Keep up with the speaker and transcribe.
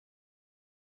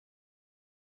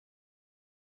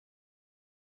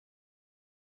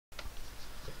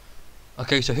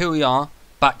Okay, so here we are,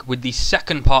 back with the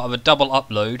second part of a double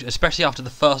upload, especially after the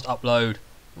first upload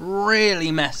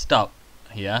really messed up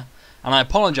here. And I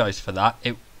apologise for that.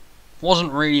 It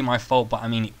wasn't really my fault, but I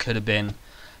mean it could have been.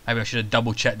 Maybe I should have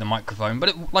double checked the microphone.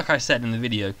 But like I said in the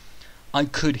video, I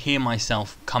could hear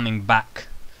myself coming back.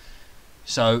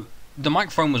 So the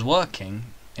microphone was working,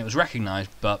 it was recognised,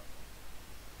 but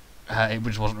it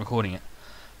just wasn't recording it.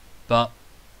 But,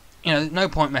 you know, no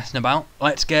point messing about.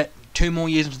 Let's get 2 more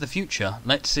years into the future.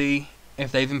 Let's see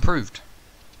if they've improved.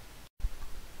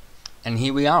 And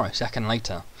here we are, a second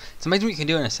later. It's amazing what you can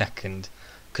do in a second,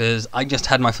 because I just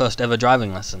had my first ever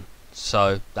driving lesson.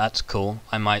 So that's cool.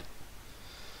 I might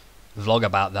vlog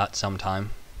about that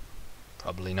sometime.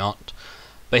 Probably not.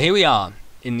 But here we are,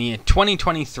 in the year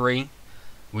 2023,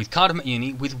 with Cardiff at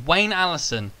uni, with Wayne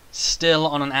Allison still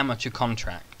on an amateur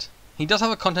contract. He does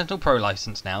have a Continental Pro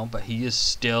license now, but he is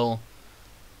still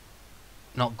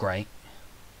not great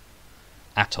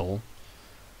at all.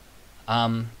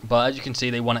 But as you can see,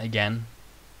 they won it again,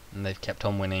 and they've kept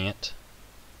on winning it.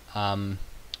 I'll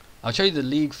show you the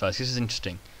league first. This is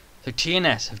interesting. So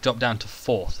TNS have dropped down to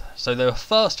 4th. So they were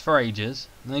 1st for ages,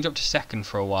 and they dropped to 2nd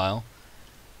for a while.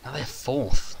 Now they're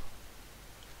 4th.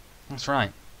 That's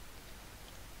right.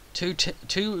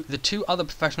 The two other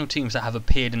professional teams that have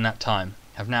appeared in that time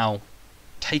have now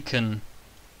taken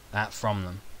that from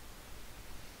them.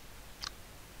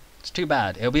 It's too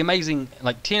bad. It'll be amazing.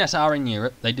 Like, TNS are in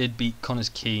Europe. They did beat Connors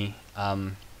Key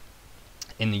in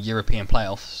the European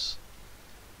playoffs.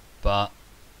 But,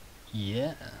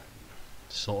 yeah,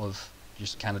 sort of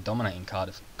just kind of dominating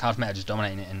Cardiff. Cardiff Met are just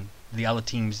dominating it, and the other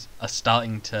teams are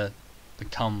starting to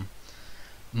become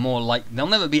more like... They'll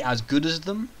never be as good as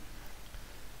them,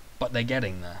 but they're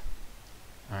getting there.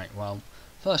 Alright, well,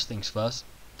 first things first,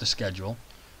 the schedule.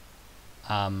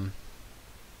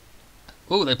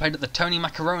 Oh, they played at the Tony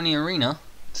Macaroni Arena.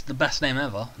 It's the best name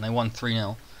ever, and they won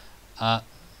 3-0.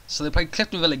 So they played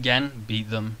Cliftonville again, beat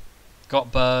them.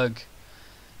 Gothenburg,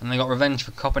 and they got revenge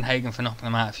for Copenhagen for knocking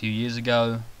them out a few years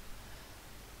ago.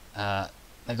 They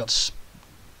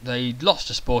lost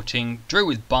to Sporting, drew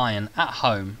with Bayern at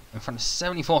home in front of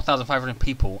 74,500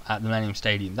 people at the Millennium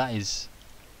Stadium. That is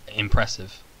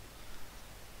impressive.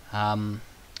 And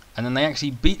then they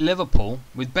actually beat Liverpool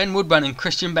with Ben Woodburn and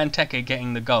Christian Benteke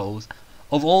getting the goals.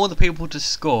 Of all the people to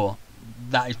score,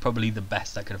 that is probably the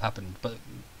best that could have happened. But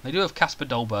they do have Kasper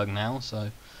Dolberg now,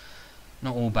 so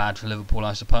not all bad for Liverpool,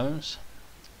 I suppose.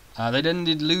 They then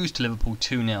did lose to Liverpool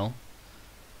 2-0.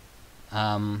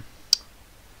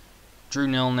 Drew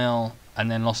 0-0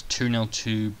 and then lost 2-0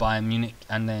 to Bayern Munich,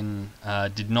 and then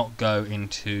did not go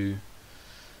into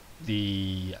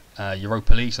the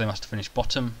Europa League, so they must have finished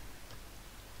bottom.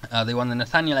 They won the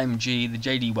Nathaniel MG, the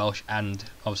JD Welsh, and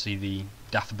obviously the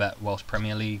Dafabet Welsh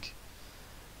Premier League.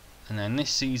 And then this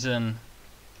season,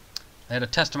 they had a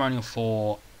testimonial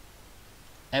for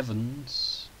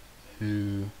Evans,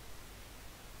 who...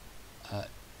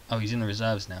 oh, he's in the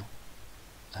reserves now.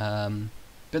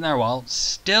 Been there a while.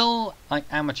 Still, like,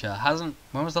 amateur.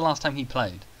 When was the last time he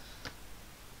played?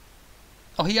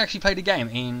 Oh, he actually played a game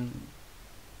in...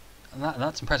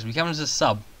 That's impressive. He came as a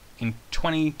sub in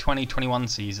 2020-21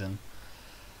 season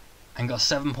and got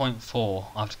 7.4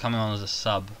 after coming on as a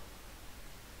sub.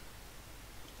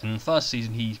 In the first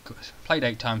season he played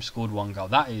 8 times, scored 1 goal.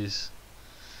 That's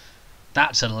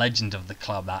a legend of the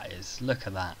club, that is. Look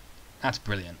at that. That's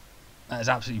brilliant. That is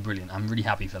absolutely brilliant. I'm really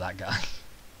happy for that guy.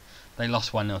 They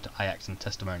lost 1-0 to Ajax in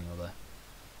testimonial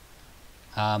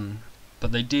though.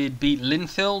 But they did beat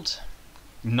Linfield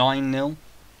 9-0.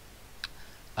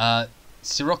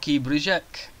 Siroki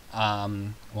Brijek,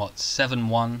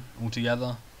 7-1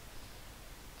 altogether.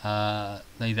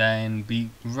 They then beat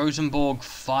Rosenborg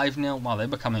 5-0. Wow, they're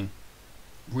becoming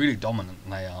really dominant.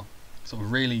 They are sort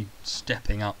of really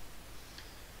stepping up.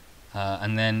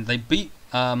 And then they beat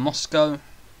Moscow,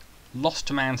 lost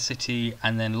to Man City,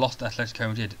 and then lost to Atletico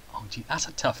Madrid. Oh, gee, that's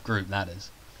a tough group, that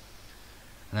is.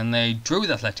 And then they drew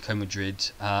with Atletico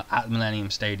Madrid at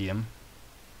Millennium Stadium.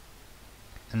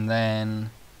 And then...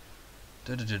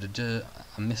 I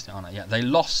missed it on it. Yeah, they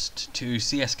lost to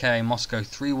CSKA Moscow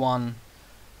 3-1,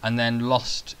 and then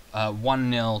lost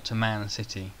 1-0 to Man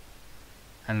City.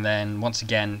 And then once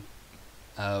again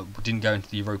didn't go into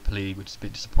the Europa League, which is a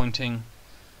bit disappointing.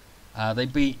 They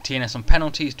beat TNS on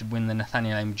penalties to win the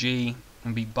Nathaniel MG,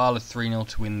 and beat Bala 3-0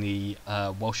 to win the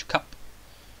Welsh Cup.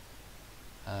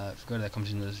 If we go to their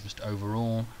competition, just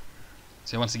overall.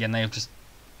 So once again,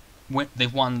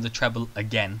 they've won the treble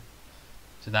again.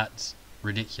 So that's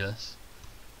ridiculous.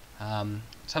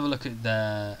 Let's have a look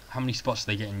at how many spots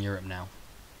they get in Europe now.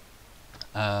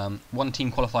 One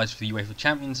team qualifies for the UEFA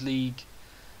Champions League.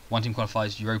 One team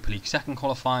qualifies Europa League second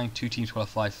qualifying, 2 teams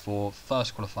qualify for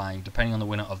first qualifying, depending on the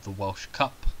winner of the Welsh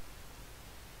Cup.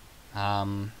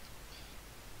 You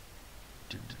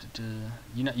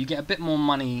know, you get a bit more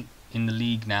money in the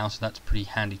league now, so that's pretty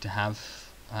handy to have.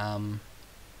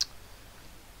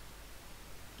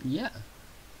 Yeah,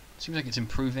 seems like it's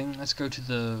improving. Let's go to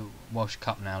the Welsh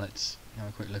Cup now. Let's have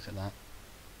a quick look at that.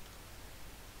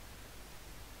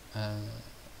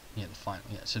 Yeah, the final.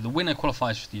 Yeah, so the winner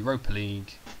qualifies for the Europa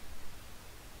League.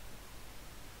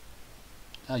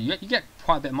 You get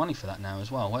quite a bit of money for that now as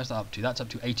well. Where's that up to? That's up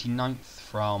to 89th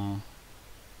from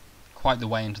quite the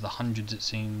way into the hundreds, it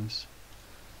seems.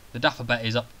 The Daffer bet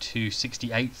is up to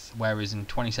 68th, whereas in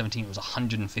 2017 it was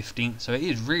 115th. So it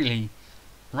is really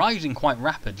rising quite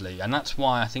rapidly, and that's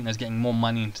why I think there's getting more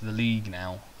money into the league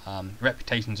now.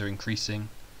 Reputations are increasing.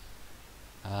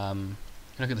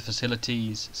 Look at the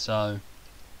facilities. So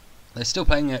they're still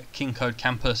playing at King Code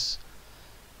Campus.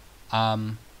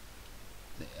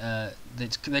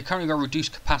 They currently got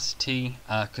reduced capacity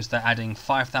because they're adding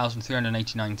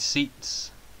 5,389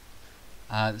 seats.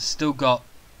 Still got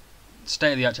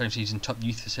state-of-the-art training facilities and top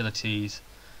youth facilities.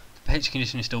 The pitch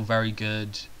condition is still very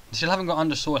good. They still haven't got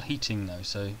under-soil heating though,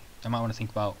 so I might want to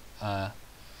think about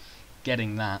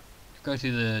getting that. Go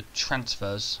through the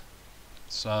transfers.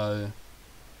 So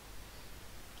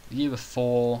the year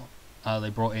before, they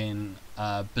brought in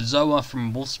Bezoa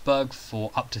from Wolfsburg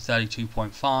for up to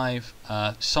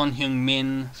 32.5, Son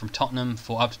Heung-min from Tottenham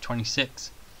for up to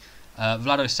 26,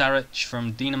 Vlado Saric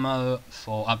from Dinamo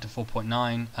for up to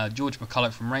 4.9, George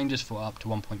McCulloch from Rangers for up to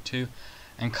 1.2,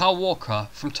 and Carl Walker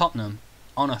from Tottenham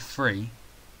on a free.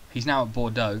 He's now at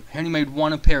Bordeaux. He only made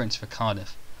one appearance for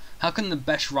Cardiff. How can the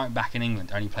best right back in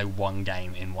England only play one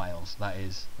game in Wales? That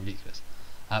is ridiculous.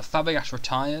 Fabregas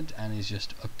retired and is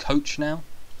just a coach now.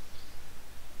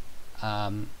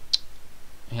 Yeah,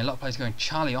 a lot of players going.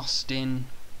 Charlie Austin,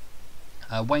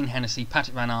 Wayne Hennessy,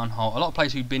 Patrick Van Aanholt. A lot of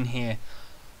players who've been here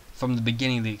from the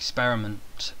beginning of the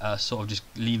experiment, sort of just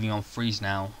leaving on freeze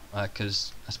now,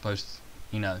 because I suppose,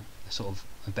 you know, they're sort of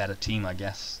a better team, I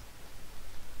guess.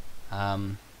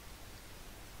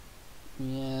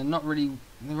 Yeah, not really.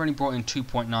 They've only brought in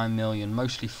 2.9 million,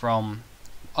 mostly from.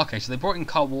 Okay, so they brought in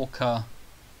Carl Walker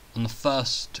on the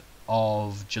 1st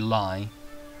of July.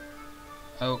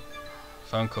 Oh,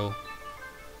 phone call.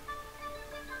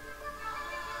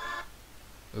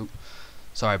 Oh,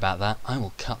 sorry about that. I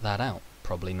will cut that out.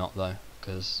 Probably not though,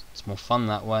 because it's more fun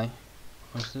that way.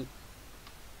 What's it?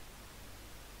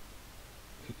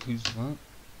 Who's what?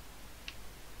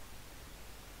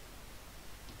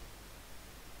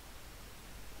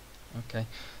 Okay,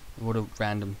 what a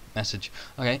random message.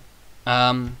 Okay,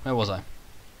 where was I?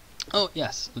 Oh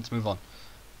yes, let's move on.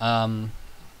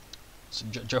 So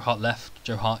Joe Hart left.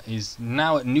 Joe Hart is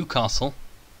now at Newcastle.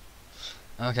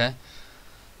 Okay.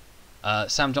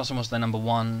 Sam Johnson was their number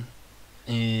 1.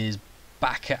 Is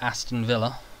back at Aston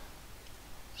Villa.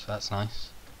 So that's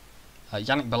nice.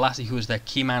 Yannick Bolasie, who was their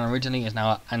key man originally, is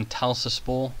now at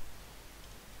Antalyaspor.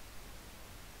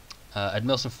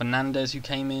 Edmilson Fernandez, who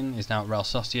came in, is now at Real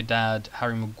Sociedad.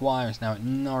 Harry Maguire is now at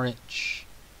Norwich.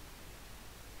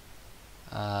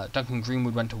 Duncan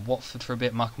Greenwood went to Watford for a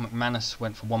bit. Michael McManus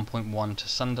went for 1.1 to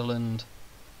Sunderland.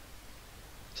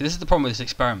 So this is the problem with this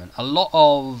experiment. A lot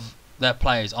of their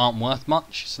players aren't worth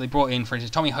much. So they brought in, for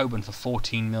instance, Tommy Hoban for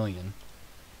 14 million.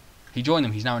 He joined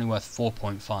them, he's now only worth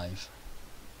 4.5.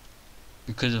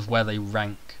 Because of where they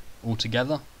rank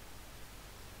altogether.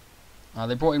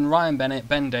 They brought in Ryan Bennett,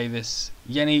 Ben Davis,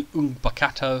 Yeni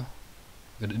Ungbakato.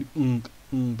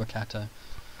 Ungbakato.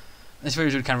 This video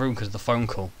is really kind of ruined because of the phone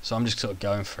call, so I'm just sort of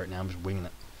going for it now. I'm just winging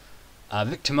it.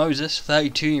 Victor Moses,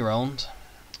 32-year-old,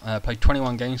 played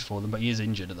 21 games for them, but he is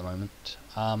injured at the moment.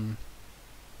 Wonder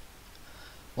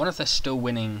if they're still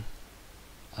winning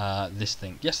this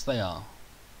thing. Yes, they are.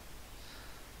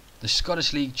 The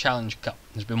Scottish League Challenge Cup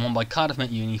has been won by Cardiff Met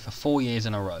Uni for 4 years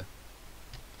in a row.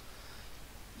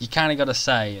 You kind of got to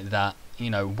say that,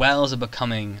 you know, Wales are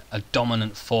becoming a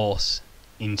dominant force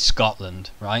in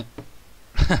Scotland, right?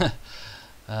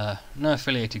 No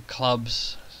affiliated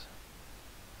clubs.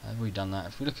 Have we done that?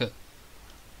 If we look at...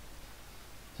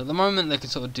 So at the moment they can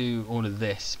sort of do all of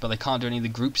this, but they can't do any of the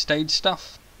group stage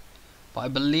stuff. But I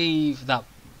believe that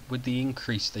with the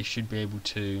increase they should be able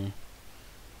to...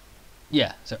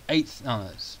 Yeah, so 8th... Oh, no,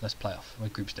 let's play off. We're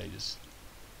group stages.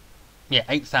 Yeah,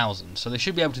 8,000. So they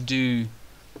should be able to do...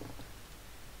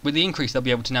 With the increase they'll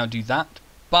be able to now do that,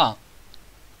 but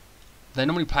they're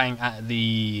normally playing at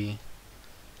the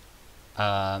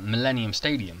Millennium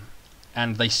Stadium,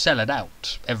 and they sell it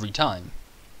out every time.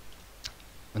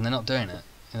 And they're not doing it.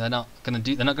 They're not going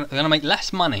to make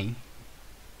less money.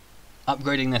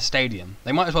 upgrading their stadium.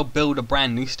 They might as well build a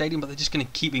brand new stadium, but they're just going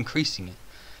to keep increasing it,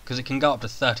 because it can go up to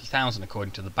 30,000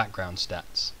 according to the background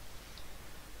stats.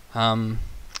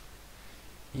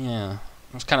 Yeah,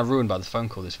 I was kind of ruined by the phone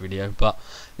call, this video, but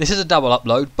this is a double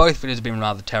upload. Both videos have been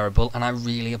rather terrible, and I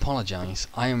really apologise.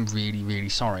 I am really, really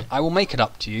sorry. I will make it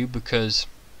up to you, because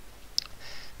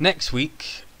next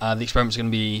week the experiment's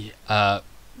going to be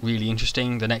really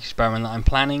interesting, the next experiment that I'm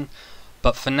planning.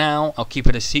 But for now, I'll keep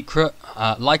it a secret.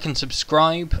 Like and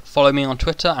subscribe, follow me on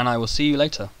Twitter, and I will see you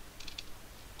later.